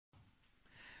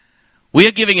we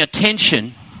are giving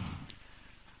attention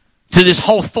to this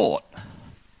whole thought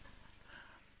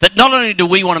that not only do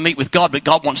we want to meet with God, but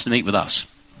God wants to meet with us.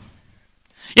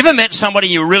 You ever met somebody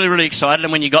and you were really, really excited,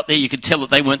 and when you got there you could tell that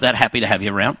they weren't that happy to have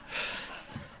you around?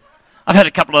 I've had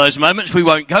a couple of those moments. We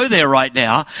won't go there right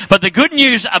now. But the good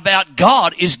news about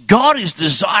God is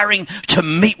desiring to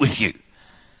meet with you.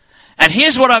 And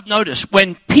here's what I've noticed.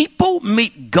 When people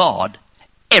meet God,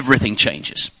 everything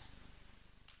changes.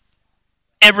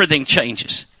 Everything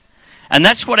changes. And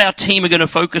that's what our team are going to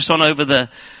focus on over the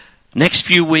next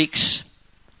few weeks.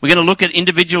 We're going to look at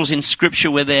individuals in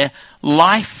Scripture where their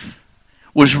life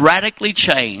was radically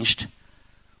changed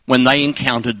when they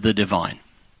encountered the divine.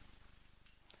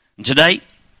 And today,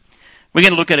 we're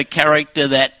going to look at a character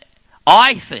that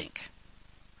I think,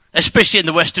 especially in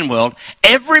the Western world,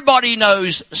 everybody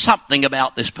knows something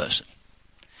about this person.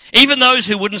 Even those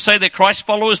who wouldn't say they're Christ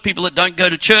followers, people that don't go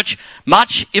to church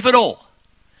much, if at all,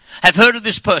 have heard of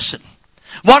this person.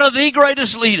 One of the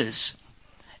greatest leaders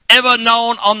ever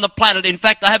known on the planet. In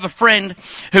fact, I have a friend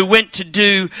who went to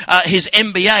do his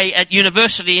MBA at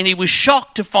university, and he was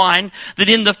shocked to find that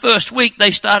in the first week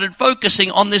they started focusing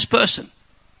on this person.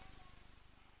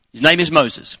 His name is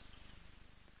Moses.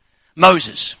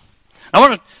 Moses. I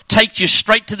want to take you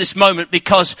straight to this moment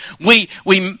because we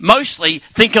mostly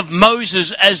think of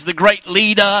Moses as the great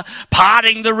leader,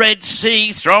 parting the Red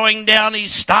Sea, throwing down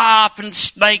his staff and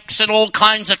snakes and all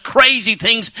kinds of crazy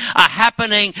things are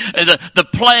happening. The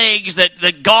plagues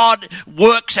that God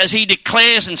works as he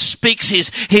declares and speaks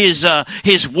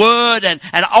his word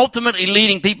and ultimately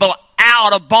leading people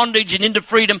out of bondage and into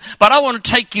freedom. But I want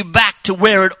to take you back to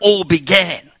where it all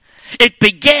began. It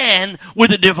began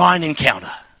with a divine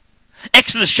encounter.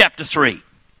 Exodus chapter 3.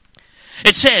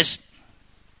 It says,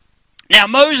 "Now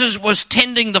Moses was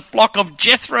tending the flock of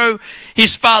Jethro,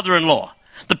 his father-in-law,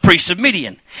 the priest of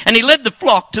Midian. And he led the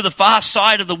flock to the far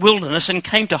side of the wilderness and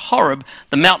came to Horeb,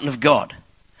 the mountain of God.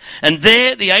 And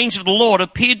there the angel of the Lord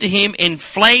appeared to him in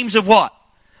flames of" what?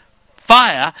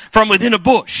 Fire from within a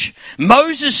bush.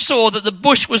 Moses saw that the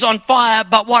bush was on fire,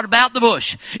 but what about the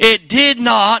bush? It did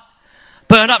not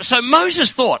burn up. So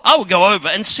Moses thought, I will go over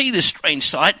and see this strange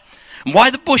sight, and why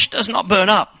the bush does not burn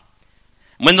up.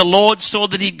 When the Lord saw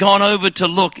that he'd gone over to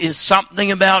look, is something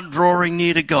about drawing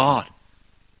near to God.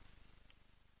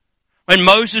 When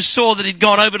Moses saw that he'd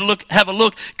gone over to have a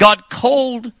look, God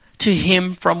called to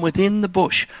him from within the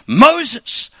bush,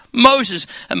 "Moses, Moses."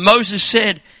 And Moses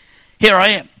said, "Here I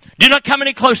am." "Do not come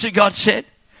any closer," God said.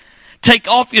 "Take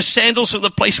off your sandals, for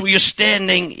the place where you're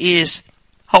standing is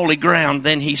holy ground."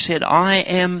 Then he said, "I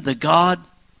am the God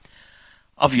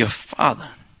of your father,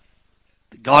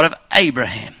 the God of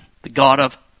Abraham, the God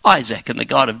of Isaac, and the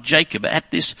God of Jacob."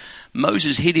 At this,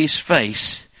 Moses hid his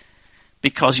face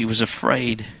because he was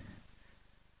afraid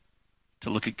to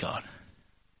look at God.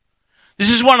 This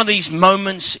is one of these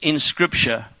moments in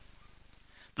Scripture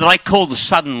that I call the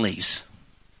suddenlies.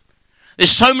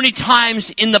 There's so many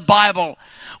times in the Bible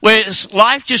where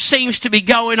life just seems to be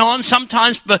going on.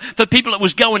 Sometimes for people it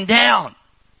was going down.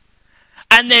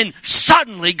 And then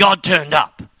suddenly God turned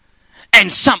up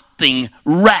and something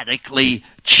radically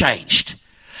changed.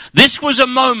 This was a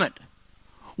moment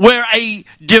where a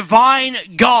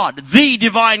divine God, the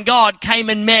divine God, came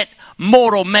and met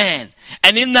mortal man.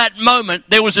 And in that moment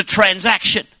there was a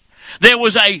transaction. There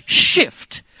was a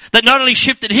shift that not only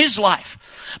shifted his life,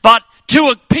 but to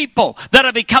a people that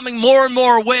are becoming more and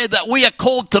more aware that we are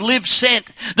called to live sent.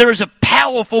 There is a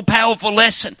powerful, powerful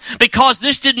lesson, because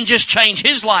this didn't just change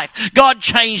his life. God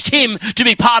changed him to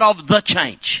be part of the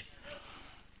change.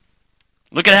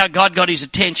 Look at how God got his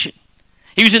attention.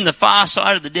 He was in the far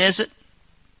side of the desert.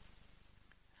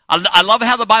 I love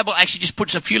how the Bible actually just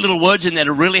puts a few little words in there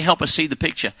to really help us see the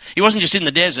picture. He wasn't just in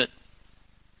the desert.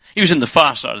 He was in the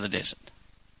far side of the desert.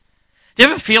 Do you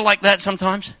ever feel like that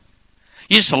sometimes?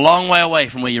 You're just a long way away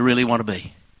from where you really want to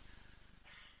be.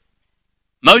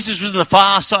 Moses was in the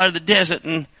far side of the desert,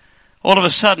 and all of a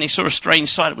sudden he saw a strange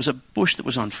sight. It was a bush that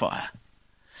was on fire.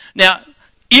 Now,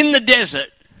 in the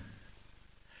desert,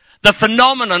 the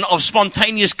phenomenon of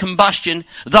spontaneous combustion,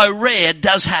 though rare,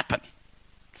 does happen.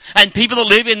 And people that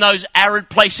live in those arid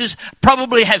places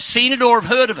probably have seen it or have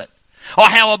heard of it. Or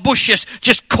how a bush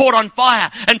just caught on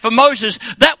fire. And for Moses,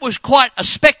 that was quite a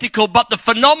spectacle, but the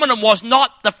phenomenon was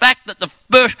not the fact that the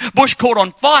bush caught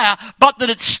on fire, but that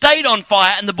it stayed on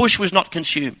fire and the bush was not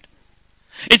consumed.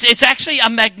 It's actually a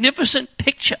magnificent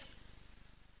picture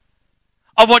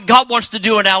of what God wants to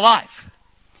do in our life.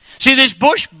 See, this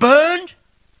bush burned,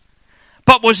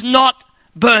 but was not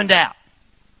burned out.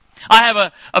 I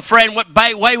have a friend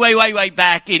way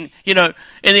back in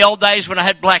the old days when I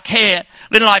had black hair.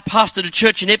 Lynn and I pastored a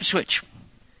church in Ipswich.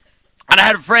 And I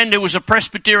had a friend who was a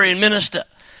Presbyterian minister.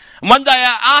 And one day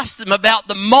I asked him about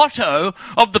the motto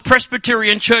of the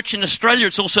Presbyterian Church in Australia.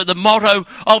 It's also the motto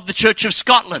of the Church of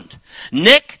Scotland.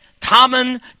 Nec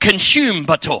tamen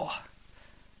consumator.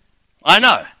 I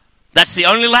know. That's the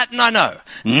only Latin I know.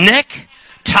 Nec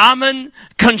tamen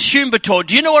consumator.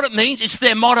 Do you know what it means? It's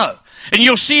their motto. And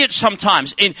you'll see it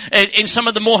sometimes in some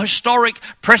of the more historic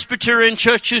Presbyterian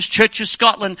churches, Church of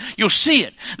Scotland. You'll see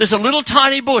it. There's a little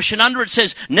tiny bush and under it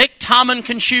says, Nec tamen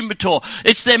consumator.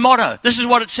 It's their motto. This is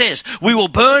what it says. We will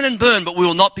burn and burn, but we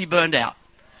will not be burned out.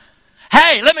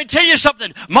 Hey, let me tell you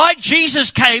something. My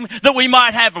Jesus came that we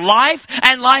might have life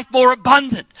and life more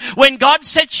abundant. When God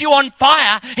sets you on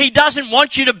fire, He doesn't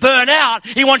want you to burn out.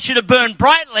 He wants you to burn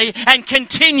brightly and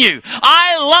continue.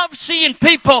 I love seeing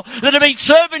people that have been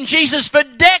serving Jesus for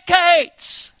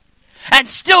decades and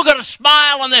still got a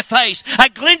smile on their face, a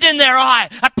glint in their eye,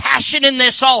 a passion in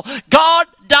their soul. God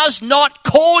does not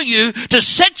call you to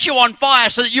set you on fire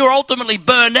so that you're ultimately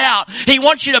burned out. He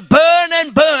wants you to burn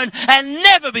and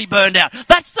never be burned out.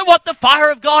 That's what the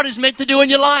fire of God is meant to do in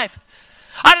your life.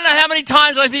 I don't know how many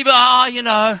times people,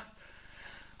 I'm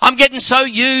getting so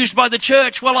used by the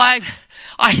church. Well,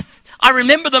 I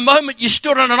remember the moment you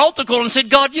stood on an altar call and said,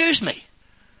 God, use me.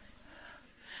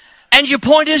 And your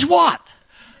point is what?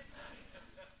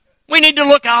 We need to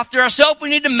look after ourselves. We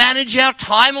need to manage our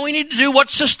time, and we need to do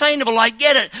what's sustainable. I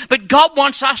get it. But God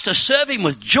wants us to serve Him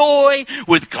with joy,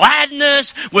 with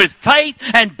gladness, with faith,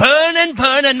 and burn and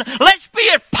burn. And let's be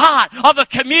a part of a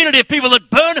community of people that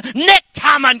burn, nec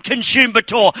tamen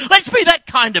consumator. Let's be that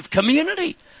kind of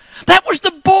community. That was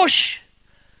the bush.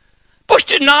 Bush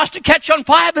didn't ask to catch on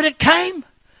fire, but it came.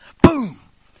 Boom.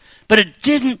 But it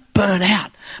didn't burn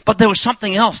out. But there was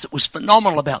something else that was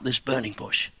phenomenal about this burning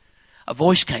bush. A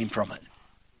voice came from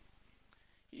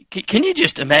it. Can you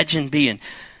just imagine being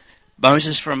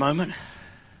Moses for a moment?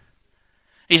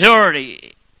 He's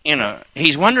already,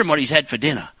 he's wondering what he's had for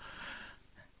dinner.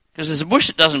 Because there's a bush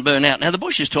that doesn't burn out. Now the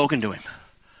bush is talking to him.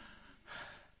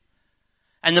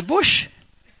 And the bush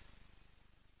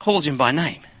calls him by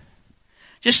name.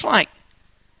 Just like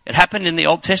it happened in the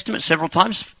Old Testament several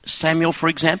times. Samuel, for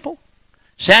example.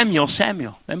 Samuel.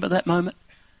 Remember that moment?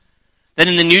 Then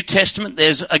in the New Testament,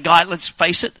 there's a guy, let's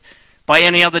face it, by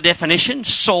any other definition,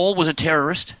 Saul was a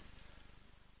terrorist,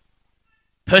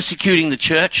 persecuting the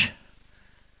church.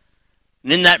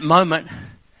 And in that moment,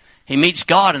 he meets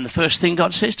God, and the first thing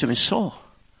God says to him is, Saul,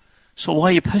 why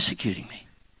are you persecuting me?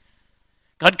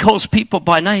 God calls people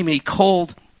by name, and He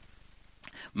called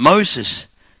Moses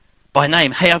by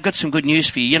name. Hey, I've got some good news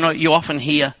for you. You often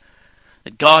hear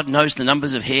that God knows the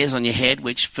numbers of hairs on your head,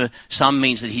 which for some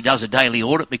means that He does a daily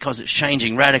audit because it's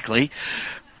changing radically.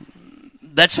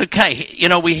 That's okay.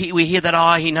 We hear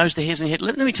that, He knows the hairs on your head.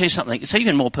 Let me tell you something. It's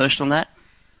even more personal than that.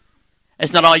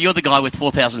 It's not, you're the guy with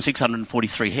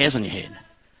 4,643 hairs on your head.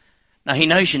 No, He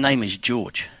knows your name is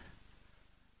George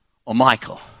or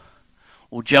Michael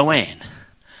or Joanne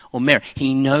or Mary.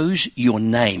 He knows your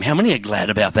name. How many are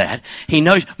glad about that? He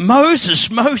knows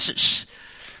Moses.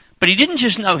 But He didn't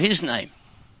just know his name.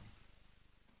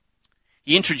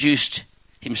 He introduced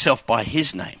Himself by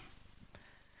his name.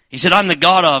 He said, I'm the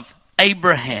God of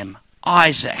Abraham,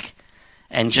 Isaac,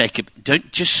 and Jacob.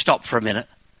 Don't just stop for a minute.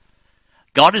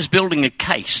 God is building a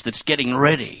case that's getting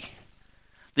ready.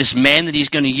 This man that He's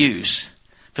going to use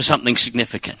for something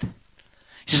significant.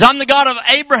 He says, I'm the God of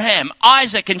Abraham,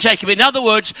 Isaac, and Jacob. In other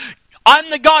words,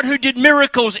 I'm the God who did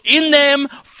miracles in them,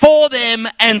 for them,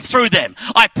 and through them.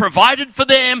 I provided for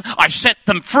them. I set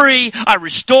them free. I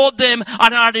restored them.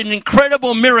 And I did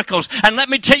incredible miracles. And let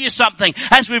me tell you something.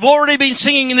 As we've already been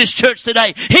singing in this church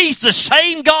today, He's the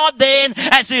same God then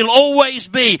as He'll always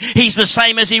be. He's the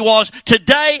same as He was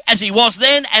today, as He was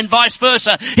then, and vice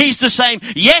versa. He's the same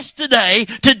yesterday,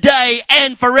 today,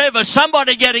 and forever.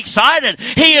 Somebody get excited.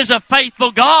 He is a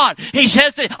faithful God. He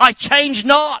says, I change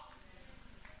not.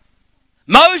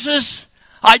 Moses,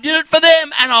 I did it for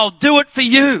them and I'll do it for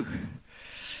you.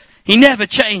 He never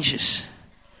changes.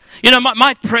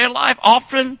 My prayer life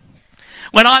often,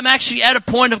 when I'm actually at a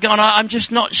point of going, I'm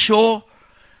just not sure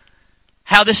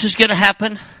how this is going to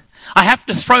happen, I have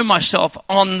to throw myself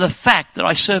on the fact that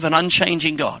I serve an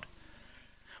unchanging God.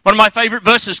 One of my favorite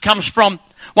verses comes from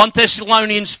 1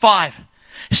 Thessalonians 5.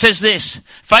 It says this,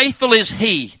 faithful is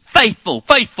He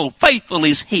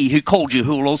is He who called you,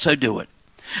 who will also do it.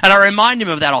 And I remind Him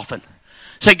of that often.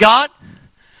 Say, God,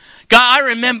 I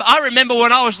remember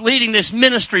when I was leading this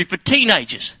ministry for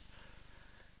teenagers.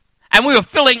 And we were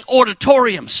filling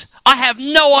auditoriums. I have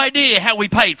no idea how we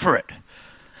paid for it.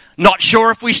 Not sure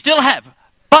if we still have.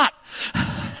 But,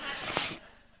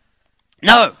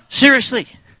 no, seriously.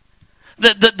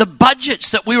 The budget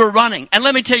budgets that we were running. And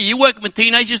let me tell you, you work with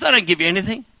teenagers, they don't give you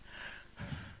anything.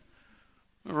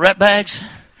 Rat bags.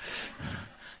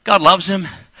 God loves them.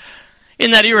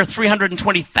 In that era,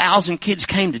 320,000 kids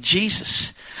came to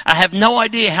Jesus. I have no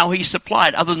idea how he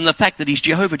supplied other than the fact that he's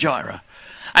Jehovah Jireh.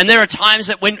 And there are times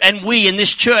that we in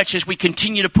this church, as we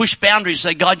continue to push boundaries,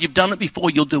 say, God, you've done it before,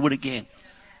 you'll do it again.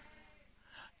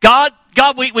 God,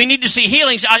 we need to see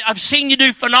healings. I've seen you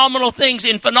do phenomenal things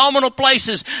in phenomenal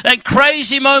places and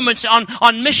crazy moments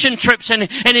on mission trips and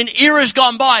in eras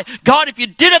gone by. God, if you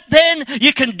did it then,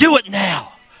 you can do it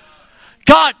now.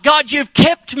 God, you've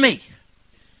kept me.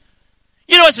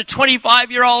 You know, as a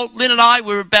 25-year-old, Lynn and I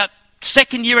were about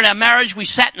second year in our marriage. We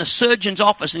sat in the surgeon's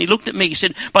office and he looked at me. He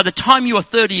said, by the time you are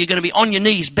 30, you're going to be on your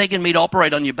knees begging me to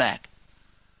operate on your back.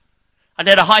 I'd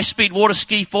had a high-speed water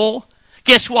ski fall.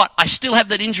 Guess what? I still have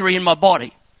that injury in my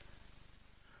body.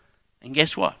 And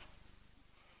guess what?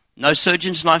 No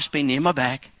surgeon's knife's been near my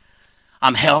back.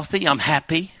 I'm healthy. I'm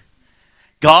happy.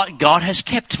 God has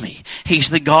kept me.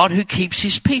 He's the God who keeps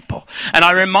his people. And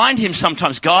I remind him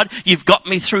sometimes, God, you've got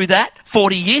me through that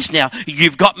 40 years now.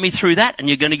 You've got me through that, and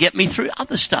you're going to get me through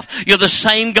other stuff. You're the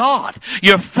same God.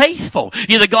 You're faithful.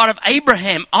 You're the God of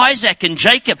Abraham, Isaac, and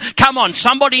Jacob. Come on,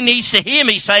 somebody needs to hear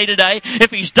me say today,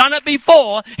 if he's done it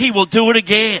before, he will do it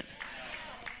again.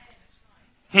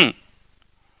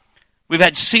 We've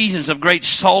had seasons of great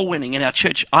soul winning in our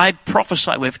church. I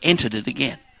prophesy we've entered it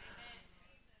again.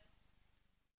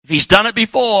 If he's done it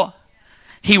before,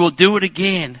 he will do it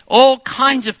again. All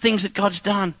kinds of things that God's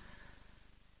done.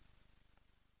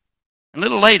 A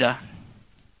little later,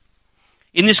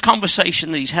 in this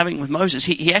conversation that he's having with Moses,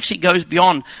 he actually goes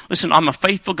beyond, listen, I'm a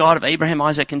faithful God of Abraham,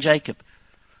 Isaac, and Jacob.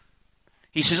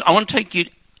 He says, I want to take you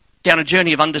down a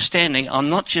journey of understanding. I'm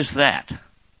not just that.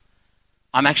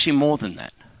 I'm actually more than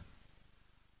that.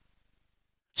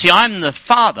 See, I'm the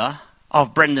father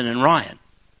of Brendan and Ryan,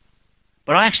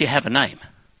 but I actually have a name.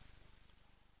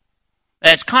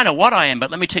 That's kind of what I am,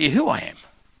 but let me tell you who I am.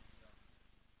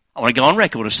 I want to go on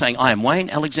record as saying, I am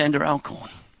Wayne Alexander Alcorn.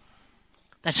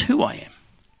 That's who I am.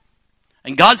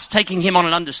 And God's taking him on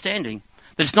an understanding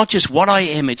that it's not just what I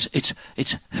am, it's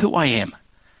who I am.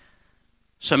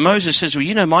 So Moses says, well,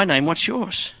 you know my name, what's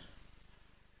yours?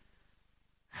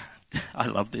 I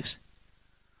love this.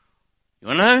 You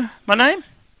want to know my name?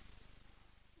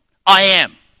 I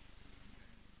am.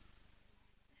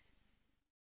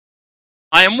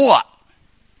 I am what?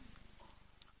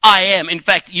 I am. In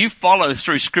fact, you follow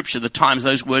through Scripture the times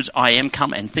those words I am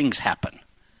come and things happen.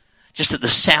 Just at the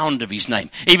sound of his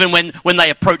name. Even when they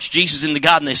approached Jesus in the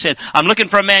garden, they said, I'm looking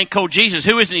for a man called Jesus.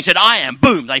 Who is it? He said, I am.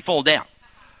 Boom, they fall down.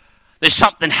 There's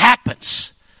something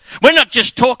happens. We're not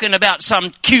just talking about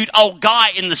some cute old guy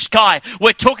in the sky.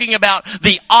 We're talking about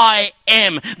the I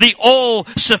am, the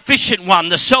all-sufficient one,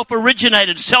 the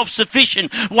self-originated,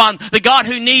 self-sufficient one, the God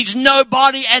who needs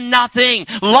nobody and nothing.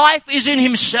 Life is in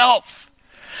himself.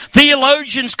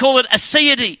 Theologians call it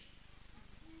aseity.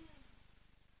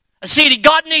 Aseity.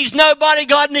 God needs nobody.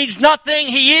 God needs nothing.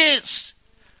 He is.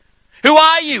 Who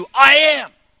are you? I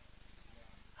am.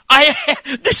 I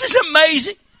am. This is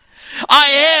amazing. I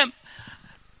am.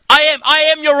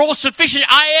 I am your all-sufficient.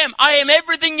 I am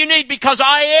everything you need because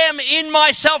I am in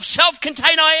myself,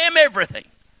 self-contained. I am everything.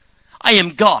 I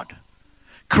am God.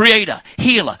 Creator,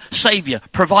 healer, savior,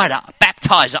 provider,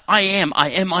 baptizer. I am.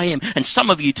 And some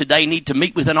of you today need to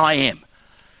meet with an I am.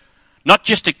 Not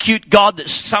just a cute God that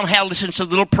somehow listens to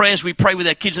the little prayers we pray with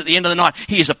our kids at the end of the night.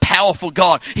 He is a powerful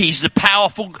God. He's the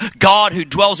powerful God who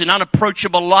dwells in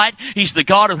unapproachable light. He's the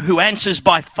God who answers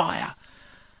by fire.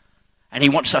 And he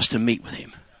wants us to meet with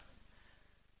him.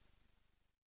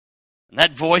 And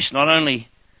that voice not only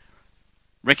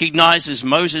recognizes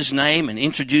Moses' name and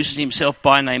introduces himself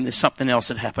by name, there's something else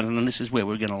that happened, and this is where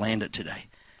we're going to land it today.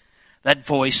 That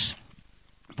voice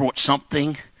brought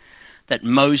something that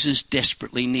Moses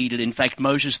desperately needed. In fact,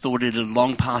 Moses thought it had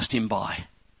long passed him by.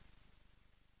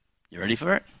 You ready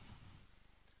for it?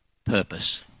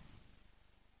 Purpose.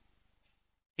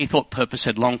 He thought purpose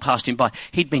had long passed him by.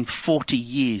 He'd been 40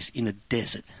 years in a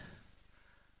desert.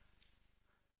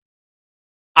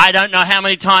 I don't know how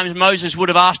many times Moses would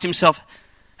have asked himself,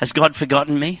 has God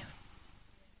forgotten me?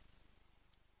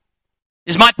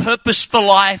 Is my purpose for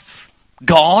life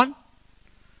gone?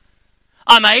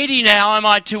 I'm 80 now, am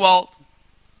I too old?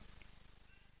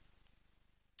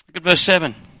 Look at verse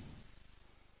 7.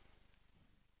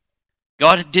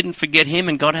 God didn't forget him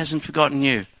and God hasn't forgotten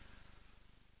you.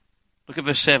 Look at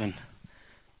verse 7.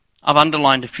 I've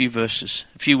underlined a few words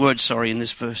in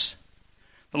this verse.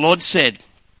 The Lord said,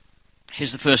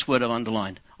 here's the first word I've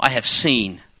underlined, I have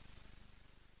seen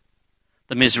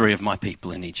the misery of my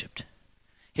people in Egypt.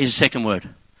 Here's the second word.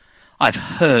 I've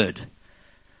heard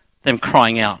them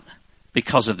crying out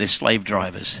because of their slave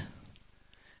drivers.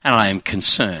 And I am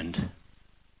concerned.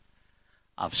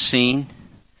 I've seen,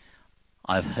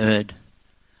 I've heard,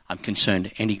 I'm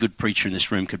concerned. Any good preacher in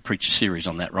this room could preach a series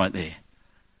on that right there.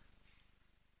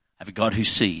 Have a God who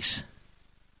sees.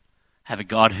 Have a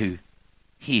God who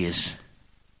hears.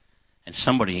 And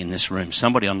somebody in this room,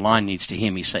 somebody online needs to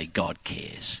hear me say, God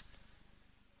cares.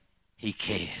 He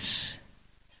cares.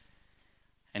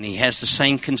 And he has the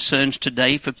same concerns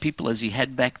today for people as he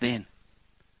had back then.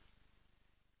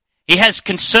 He has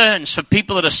concerns for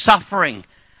people that are suffering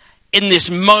in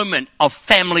this moment of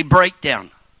family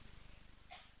breakdown.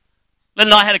 Lynn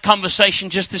and I had a conversation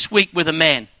just this week with a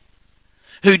man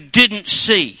who didn't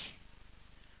see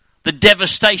the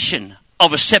devastation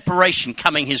of a separation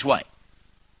coming his way.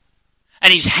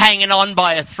 And he's hanging on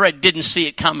by a thread, didn't see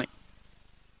it coming.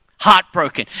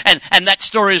 Heartbroken. And that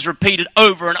story is repeated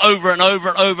over and over and over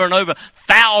and over and over,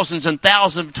 thousands and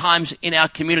thousands of times in our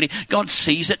community. God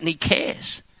sees it and he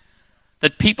cares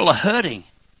that people are hurting.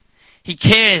 He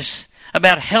cares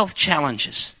about health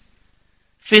challenges,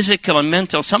 physical and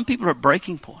mental. Some people are at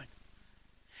breaking point.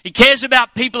 He cares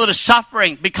about people that are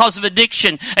suffering because of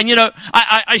addiction. And you know,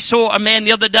 I saw a man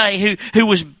the other day who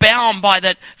was bound by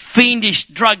that fiendish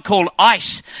drug called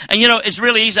ice. And you know, it's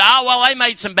really easy. Oh, well, they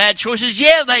made some bad choices.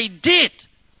 Yeah, they did.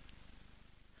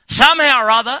 Somehow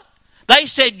or other, they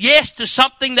said yes to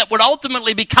something that would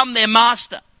ultimately become their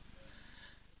master.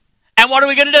 And what are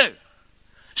we going to do?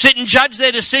 Sit and judge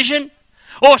their decision?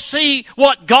 Or see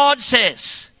what God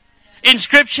says in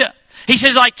Scripture? He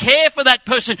says, I care for that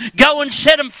person. Go and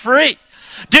set them free.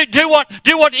 Do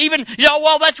what even, you know,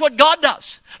 well, that's what God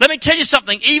does. Let me tell you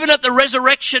something. Even at the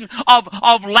resurrection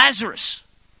of Lazarus,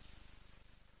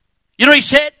 you know what he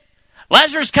said?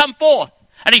 Lazarus, come forth.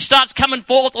 And he starts coming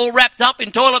forth all wrapped up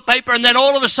in toilet paper. And then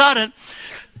all of a sudden,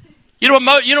 you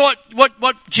know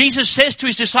what Jesus says to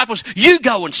his disciples? You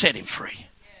go and set him free.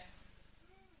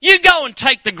 You go and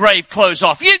take the grave clothes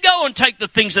off. You go and take the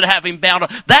things that have him bound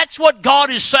up. That's what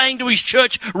God is saying to his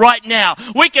church right now.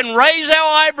 We can raise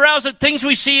our eyebrows at things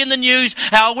we see in the news,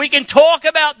 how we can talk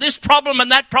about this problem and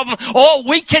that problem, or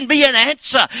we can be an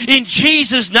answer in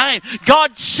Jesus' name.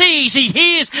 God sees, he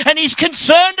hears, and he's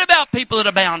concerned about people that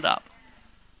are bound up.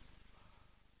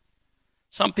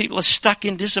 Some people are stuck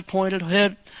in disappointed,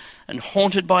 hurt, and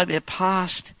haunted by their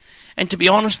past. And to be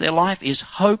honest, their life is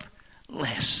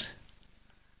hopeless.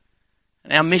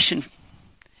 And our mission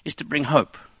is to bring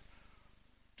hope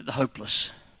to the hopeless.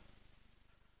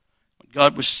 What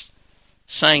God was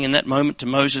saying in that moment to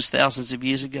Moses thousands of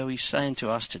years ago, he's saying to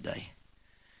us today.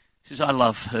 He says, I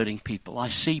love hurting people. I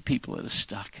see people that are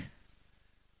stuck.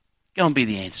 Go and be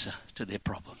the answer to their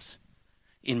problems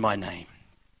in my name.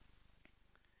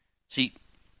 See,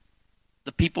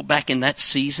 the people back in that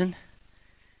season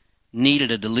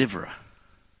needed a deliverer.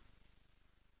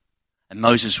 And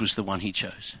Moses was the one he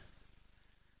chose.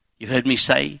 You've heard me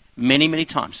say many, many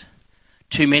times,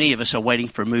 too many of us are waiting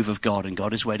for a move of God, and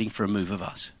God is waiting for a move of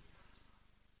us.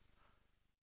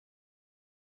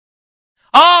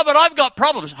 Oh, but I've got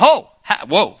problems.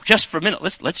 Whoa, just for a minute.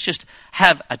 Let's just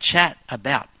have a chat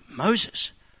about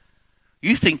Moses.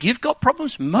 You think you've got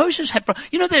problems? Moses had problems.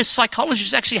 You know, there's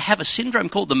psychologists actually have a syndrome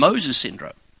called the Moses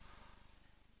syndrome.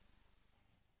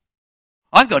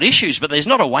 I've got issues, but there's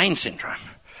not a Wayne syndrome.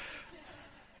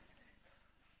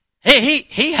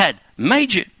 He had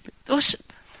major,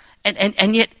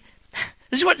 and yet,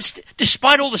 this is what,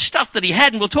 despite all the stuff that he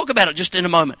had, and we'll talk about it just in a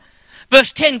moment.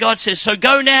 Verse 10, God says, so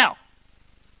go now.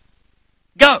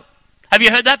 Go. Have you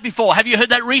heard that before? Have you heard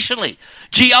that recently?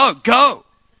 G-O, go.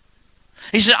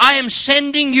 He said, I am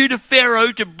sending you to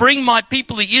Pharaoh to bring my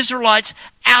people, the Israelites,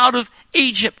 out of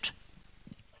Egypt.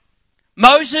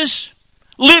 Moses,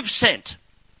 live sent.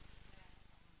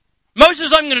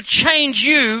 Moses, I'm going to change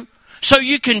you so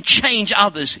you can change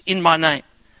others in my name.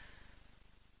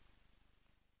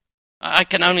 I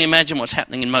can only imagine what's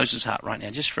happening in Moses' heart right now.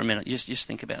 Just for a minute, just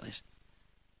think about this.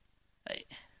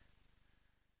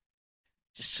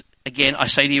 Just again, I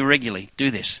say to you regularly,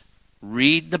 do this.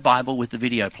 Read the Bible with the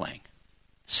video playing.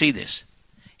 See this.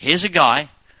 Here's a guy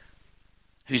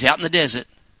who's out in the desert,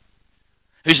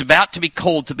 who's about to be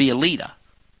called to be a leader,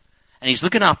 and he's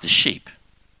looking after sheep.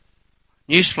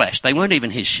 Newsflash, they weren't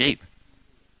even his sheep.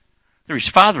 They're his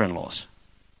father-in-law's.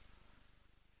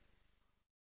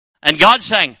 And God's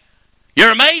saying,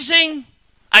 you're amazing.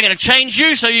 I'm going to change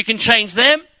you so you can change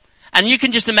them. And you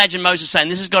can just imagine Moses saying,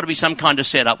 this has got to be some kind of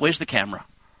setup. Where's the camera?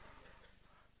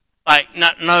 Like,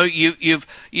 no,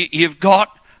 you've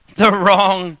got the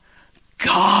wrong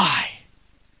guy.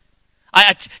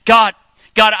 God,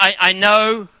 I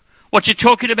know what you're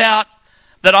talking about,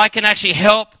 that I can actually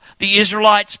help the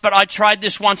Israelites, but I tried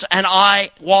this once and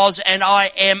I was and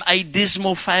I am a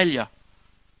dismal failure.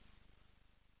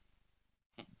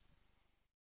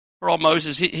 For old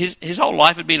Moses, his whole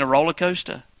life had been a roller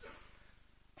coaster.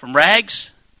 From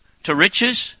rags to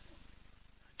riches,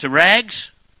 to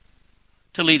rags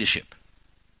to leadership.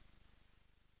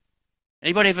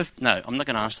 Anybody ever? No, I'm not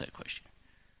going to ask that question.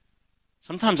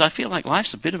 Sometimes I feel like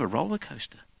life's a bit of a roller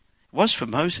coaster. It was for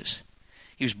Moses.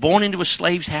 He was born into a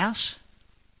slave's house,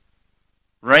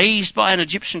 raised by an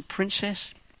Egyptian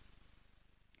princess,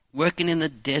 working in the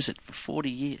desert for 40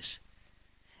 years.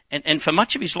 And for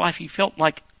much of his life, he felt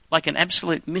like an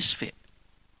absolute misfit.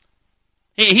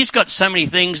 He's got so many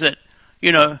things that,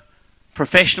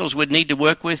 professionals would need to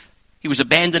work with. He was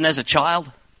abandoned as a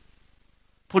child,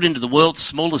 put into the world's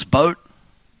smallest boat,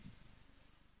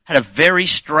 had a very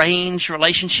strange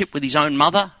relationship with his own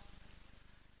mother,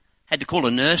 had to call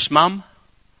a nurse mum.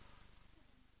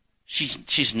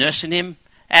 She's nursing him.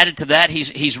 Added to that,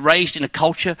 he's raised in a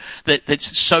culture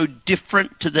that's so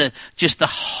different to the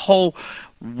whole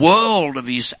world of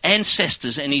his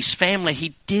ancestors and his family.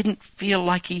 He didn't feel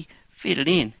like he fitted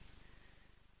in.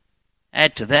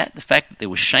 Add to that the fact that there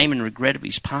was shame and regret of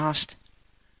his past.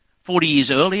 40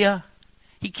 years earlier,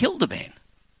 he killed a man.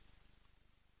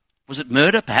 Was it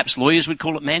murder? Perhaps lawyers would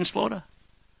call it manslaughter.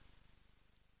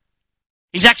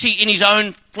 He's actually in his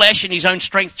own flesh and his own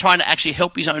strength trying to actually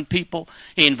help his own people.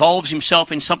 He involves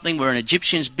himself in something where an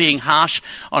Egyptian's being harsh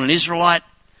on an Israelite.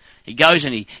 He goes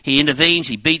and he intervenes,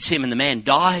 he beats him, and the man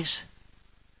dies.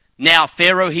 Now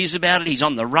Pharaoh hears about it, he's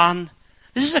on the run.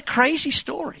 This is a crazy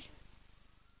story.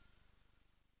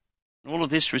 And all of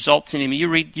this results in him. You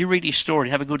read his story,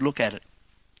 have a good look at it.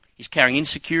 He's carrying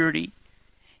insecurity.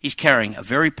 He's carrying a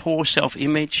very poor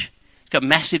self-image. He's got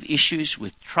massive issues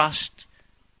with trust,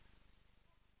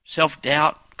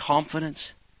 self-doubt,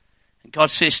 confidence. And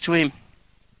God says to him,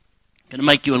 I'm going to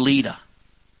make you a leader.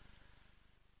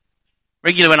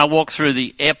 Regularly when I walk through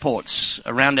the airports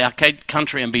around our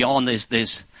country and beyond,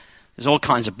 there's all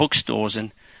kinds of bookstores,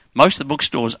 and most of the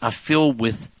bookstores are filled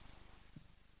with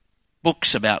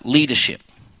books about leadership.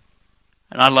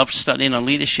 And I love studying on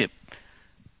leadership.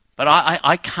 But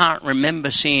I can't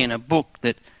remember seeing a book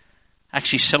that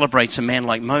actually celebrates a man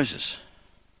like Moses.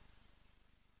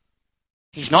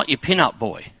 He's not your pin-up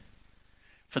boy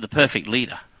for the perfect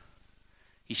leader.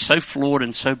 He's so flawed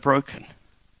and so broken.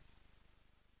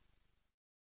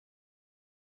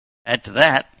 Add to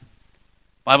that,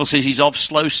 the Bible says he's of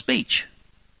slow speech.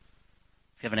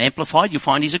 If you have an Amplified, you'll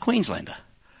find he's a Queenslander.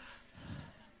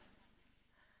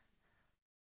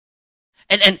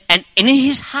 And in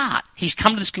his heart, he's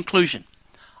come to this conclusion: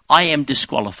 I am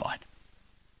disqualified.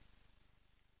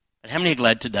 But how many are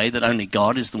glad today that only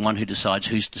God is the one who decides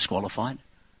who's disqualified?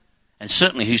 And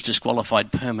certainly who's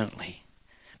disqualified permanently.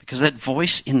 Because that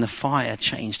voice in the fire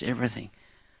changed everything.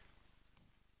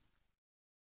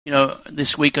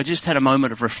 This week I just had a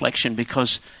moment of reflection,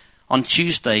 because on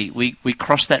Tuesday we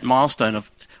crossed that milestone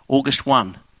of August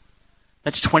 1.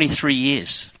 That's 23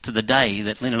 years to the day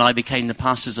that Lynn and I became the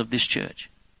pastors of this church.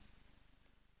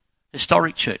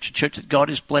 Historic church, a church that God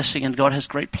is blessing and God has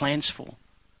great plans for.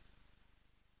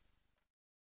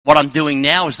 What I'm doing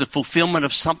now is the fulfillment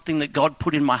of something that God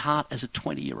put in my heart as a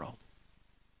 20-year-old.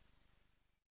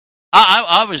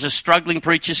 I was a struggling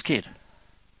preacher's kid.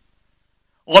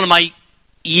 All of my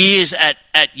years at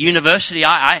university,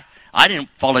 I didn't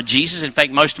follow Jesus. In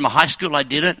fact, most of my high school I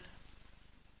didn't.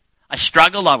 I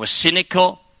struggled, I was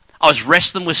cynical, I was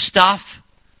wrestling with stuff.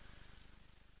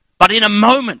 But in a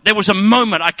moment, there was a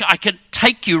moment, I could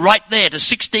take you right there to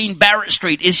 16 Barrett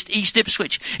Street, East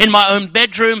Ipswich, in my own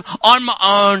bedroom, on my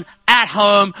own, at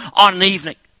home, on an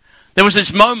evening. There was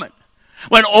this moment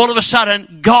when all of a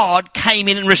sudden God came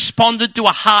in and responded to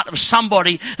a heart of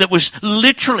somebody that was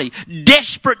literally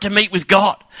desperate to meet with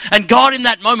God. And God in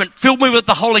that moment filled me with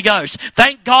the Holy Ghost.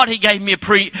 Thank God he gave me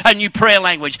a new prayer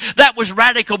language. That was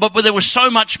radical, but there was so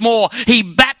much more. He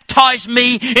baptized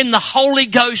me in the Holy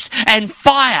Ghost and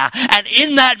fire. And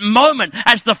in that moment,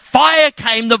 as the fire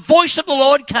came, the voice of the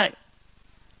Lord came.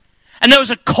 And there was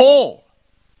a call.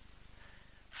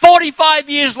 45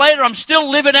 years later, I'm still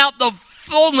living out the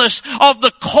fullness of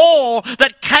the call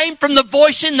that came from the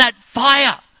voice in that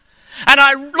fire. And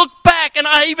I look back and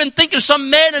I even think of some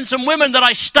men and some women that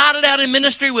I started out in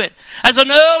ministry with as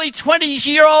an early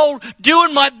 20-year-old,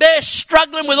 doing my best,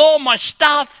 struggling with all my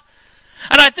stuff.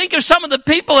 And I think of some of the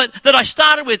people that I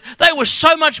started with. They were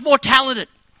so much more talented.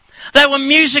 They were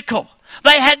musical.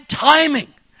 They had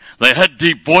timing. They had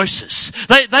deep voices.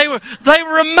 They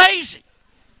were amazing.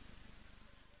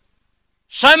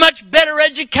 So much better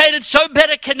educated, so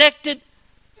better connected.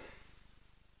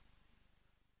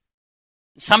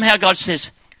 Somehow God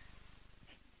says,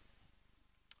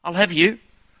 I'll have you,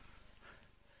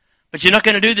 but you're not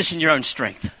going to do this in your own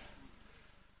strength.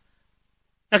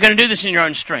 Not going to do this in your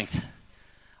own strength.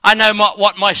 I know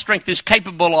what my strength is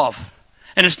capable of,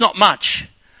 and it's not much.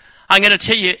 I'm going to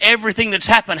tell you, everything that's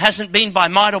happened hasn't been by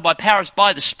might or by power, it's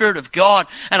by the Spirit of God.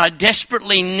 And I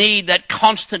desperately need that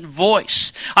constant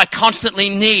voice. I constantly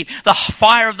need the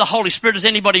fire of the Holy Spirit. Is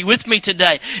anybody with me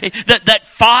today? That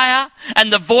fire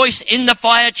and the voice in the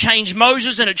fire changed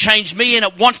Moses, and it changed me, and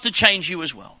it wants to change you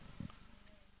as well.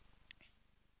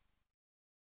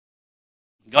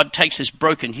 God takes this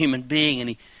broken human being and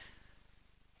he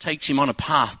takes him on a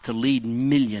path to lead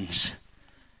millions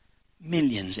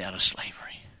out of slavery.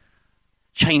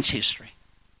 Change history.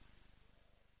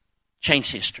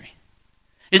 Change history.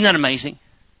 Isn't that amazing?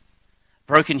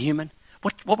 Broken human.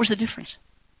 What was the difference?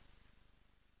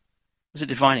 It was a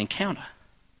divine encounter.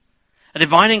 A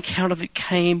divine encounter that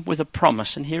came with a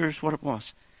promise, and here is what it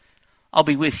was. I'll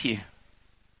be with you.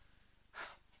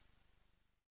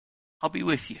 I'll be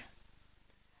with you.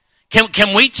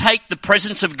 Can we take the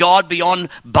presence of God beyond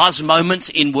buzz moments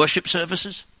in worship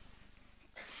services?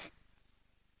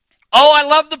 Oh, I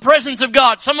love the presence of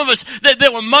God. Some of us,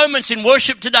 there were moments in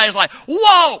worship today, it's like,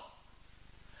 whoa!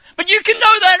 But you can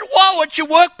know that whoa at your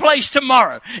workplace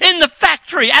tomorrow, in the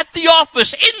factory, at the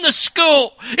office, in the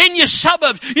school, in your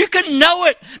suburbs. You can know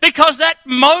it because that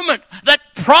moment, that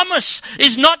promise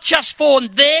is not just for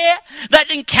there. That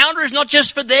encounter is not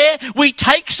just for there. We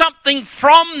take something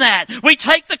from that. We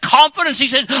take the confidence. He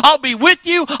said, I'll be with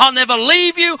you. I'll never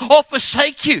leave you or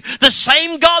forsake you. The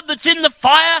same God that's in the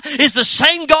fire is the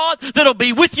same God that'll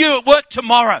be with you at work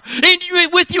tomorrow.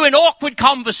 With you in awkward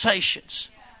conversations.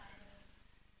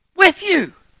 With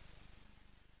you.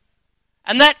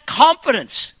 And that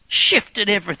confidence shifted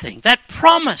everything. That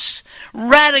promise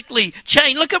radically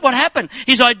changed. Look at what happened.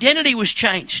 His identity was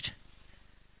changed.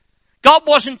 God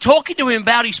wasn't talking to him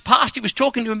about his past. He was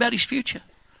talking to him about his future.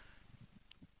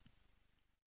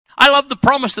 I love the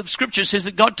promise that Scripture says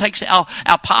that God takes our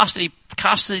past and he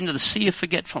casts it into the sea of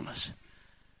forgetfulness.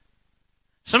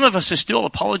 Some of us are still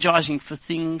apologizing for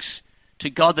things to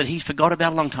God that he forgot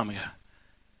about a long time ago.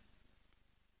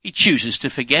 He chooses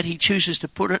to forget. He chooses to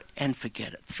put it and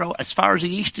forget it. Throw it as far as the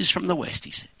east is from the west,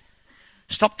 he said.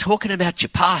 Stop talking about your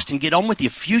past and get on with your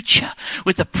future,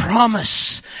 with the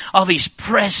promise of his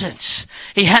presence.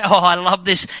 I love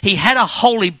this. He had a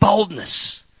holy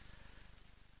boldness.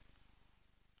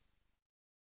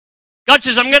 God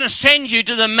says, I'm going to send you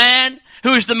to the man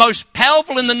who is the most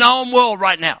powerful in the known world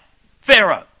right now,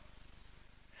 Pharaoh.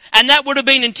 And that would have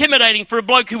been intimidating for a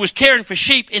bloke who was caring for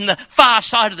sheep in the far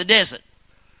side of the desert.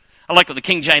 I like what the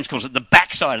King James calls it, the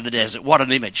backside of the desert. What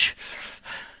an image.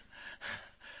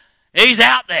 He's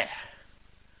out there.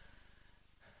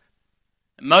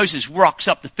 And Moses rocks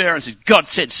up to Pharaoh and says, God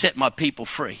said, set my people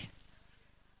free.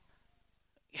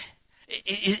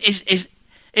 Is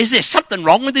there something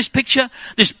wrong with this picture?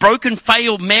 This broken,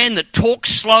 failed man that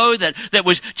talks slow, that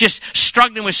was just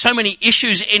struggling with so many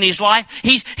issues in his life.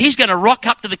 He's going to rock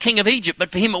up to the king of Egypt,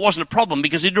 but for him it wasn't a problem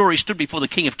because he'd already stood before the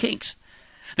king of kings.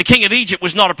 The king of Egypt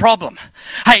was not a problem.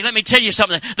 Hey, let me tell you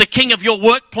something. The king of your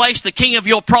workplace, the king of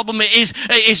your problem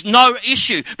is no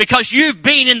issue because you've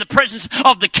been in the presence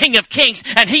of the King of Kings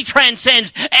and he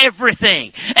transcends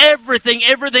everything. Everything.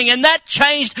 And that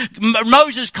changed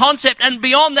Moses' concept, and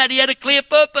beyond that he had a clear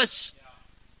purpose.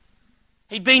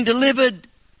 He'd been delivered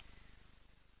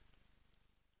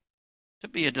to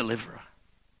be a deliverer.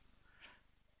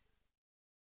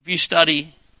 If you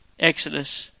study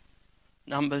Exodus,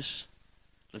 Numbers,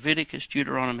 Leviticus,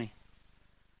 Deuteronomy,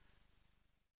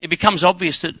 it becomes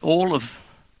obvious that all of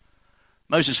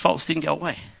Moses' faults didn't go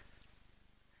away.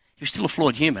 He was still a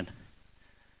flawed human.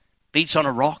 Beats on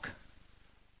a rock,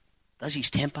 does his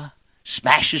temper,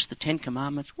 smashes the 10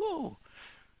 Commandments. Whoa,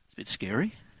 it's a bit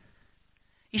scary.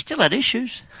 He still had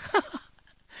issues.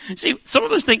 See, some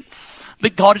of us think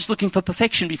that God is looking for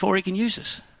perfection before he can use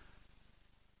us.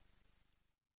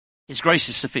 His grace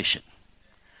is sufficient.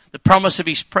 The promise of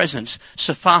his presence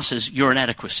surpasses your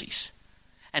inadequacies.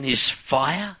 And his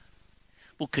fire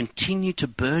will continue to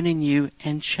burn in you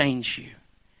and change you.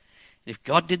 If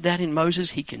God did that in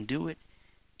Moses, he can do it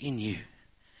in you.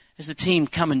 As the team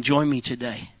come and join me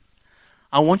today,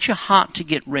 I want your heart to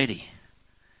get ready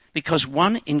because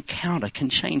one encounter can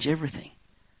change everything.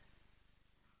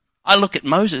 I look at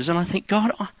Moses and I think,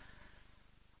 God,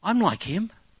 I'm like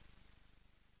him.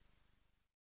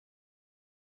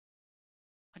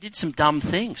 I did some dumb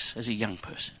things as a young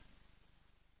person.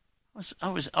 I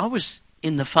was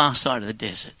in the far side of the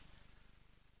desert.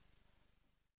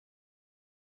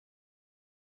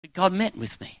 But God met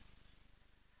with me.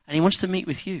 And he wants to meet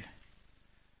with you.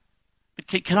 But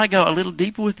can I go a little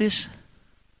deeper with this?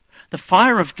 The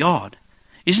fire of God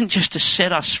isn't just to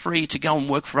set us free to go and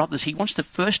work for others. He wants to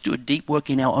first do a deep work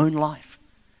in our own life.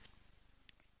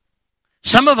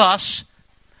 Some of us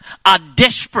are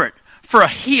desperate for a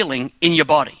healing in your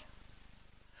body.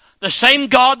 The same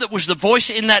God that was the voice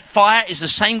in that fire is the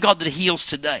same God that heals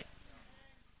today.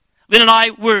 Lynn and I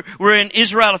were in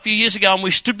Israel a few years ago, and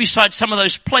we stood beside some of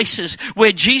those places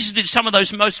where Jesus did some of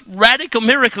those most radical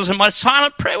miracles, and my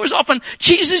silent prayer was often,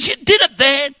 Jesus, you did it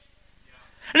there.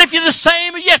 And if you're the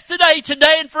same yesterday,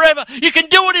 today, and forever, you can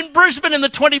do it in Brisbane in the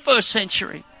 21st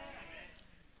century.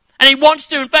 And he wants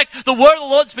to. In fact, the word of the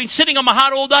Lord that's been sitting on my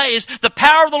heart all day is the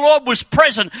power of the Lord was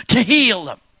present to heal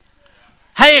them.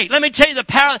 Hey, let me tell you the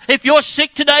power. If you're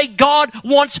sick today, God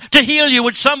wants to heal you.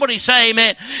 Would somebody say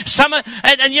amen?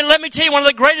 Let me tell you one of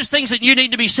the greatest things that you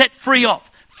need to be set free of.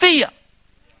 Fear.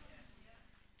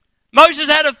 Moses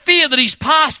had a fear that his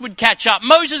past would catch up.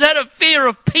 Moses had a fear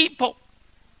of people.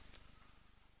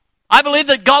 I believe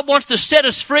that God wants to set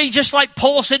us free, just like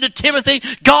Paul said to Timothy,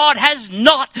 God has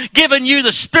not given you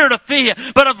the spirit of fear,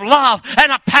 but of love and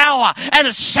a power and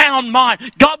a sound mind.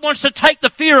 God wants to take the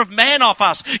fear of man off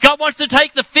us. God wants to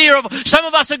take the fear of, some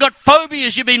of us have got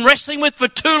phobias you've been wrestling with for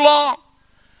too long.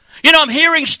 You know, I'm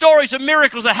hearing stories of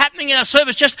miracles that are happening in our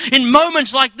service just in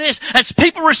moments like this as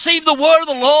people receive the word of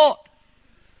the Lord.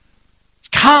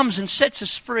 It comes and sets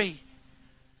us free.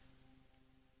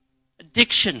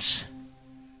 Addictions.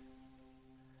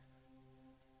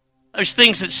 Those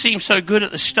things that seem so good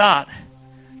at the start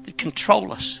that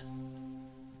control us.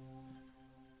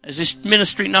 As this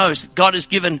ministry knows, God has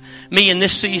given me in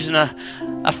this season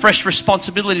a fresh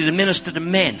responsibility to minister to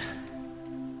men.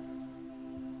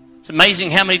 It's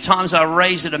amazing how many times I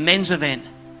raised at a men's event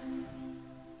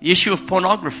the issue of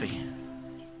pornography.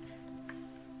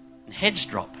 And heads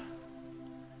drop.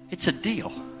 It's a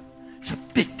deal. It's a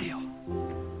big deal.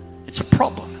 It's a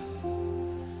problem.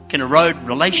 It can erode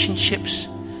relationships.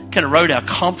 Can erode our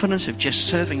confidence of just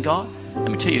serving God. Let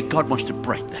me tell you, God wants to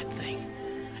break that thing.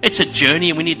 It's a journey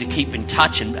and we need to keep in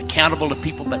touch and accountable to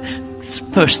people, but the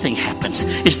first thing happens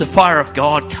is the fire of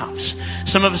God comes.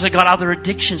 Some of us have got other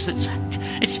addictions.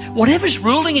 It's whatever's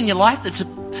ruling in your life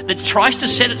that tries to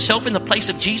set itself in the place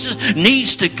of Jesus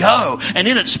needs to go, and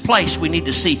in its place we need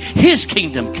to see His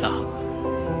kingdom come.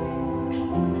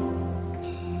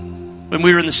 When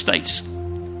we were in the States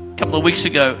a couple of weeks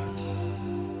ago,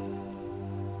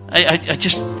 I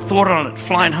just thought on it,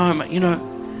 flying home. You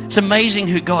know, it's amazing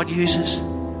who God uses.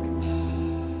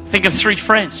 Think of 3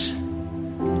 friends.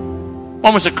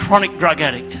 One was a chronic drug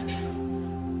addict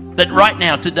that right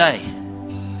now, today,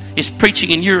 is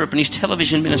preaching in Europe and his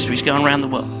television ministry is going around the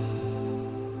world.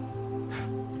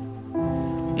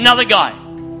 Another guy,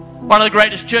 one of the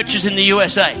greatest churches in the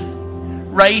USA,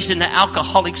 raised in an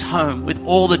alcoholic's home with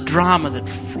all the drama that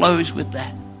flows with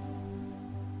that.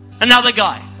 Another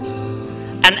guy,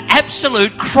 an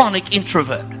absolute chronic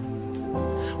introvert,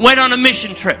 went on a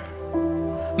mission trip,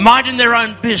 minding their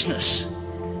own business,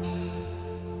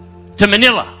 to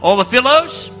Manila. All the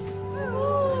Philos?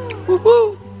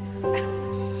 Woo-hoo.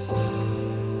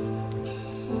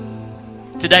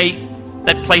 Today,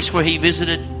 that place where he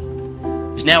visited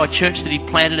is now a church that he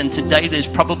planted, and today there's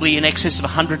probably in excess of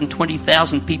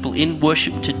 120,000 people in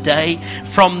worship today.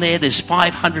 From there, there's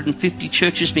 550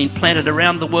 churches being planted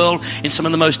around the world in some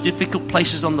of the most difficult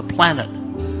places on the planet.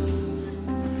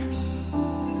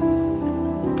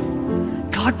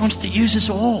 God wants to use us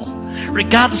all,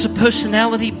 regardless of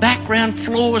personality, background,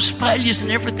 flaws, failures, and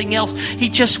everything else. He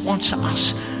just wants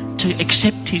us to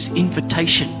accept His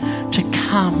invitation to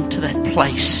come to that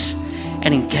place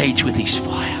and engage with His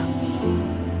fire.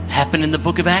 Happen in the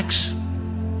book of Acts,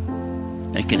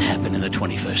 it can happen in the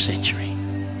 21st century.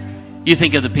 You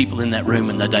think of the people in that room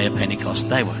in the day of Pentecost.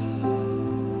 They were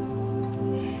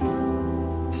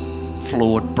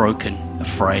flawed, broken,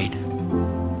 afraid,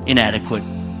 inadequate,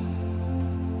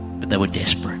 but they were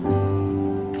desperate,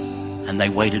 and they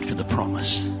waited for the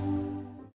promise.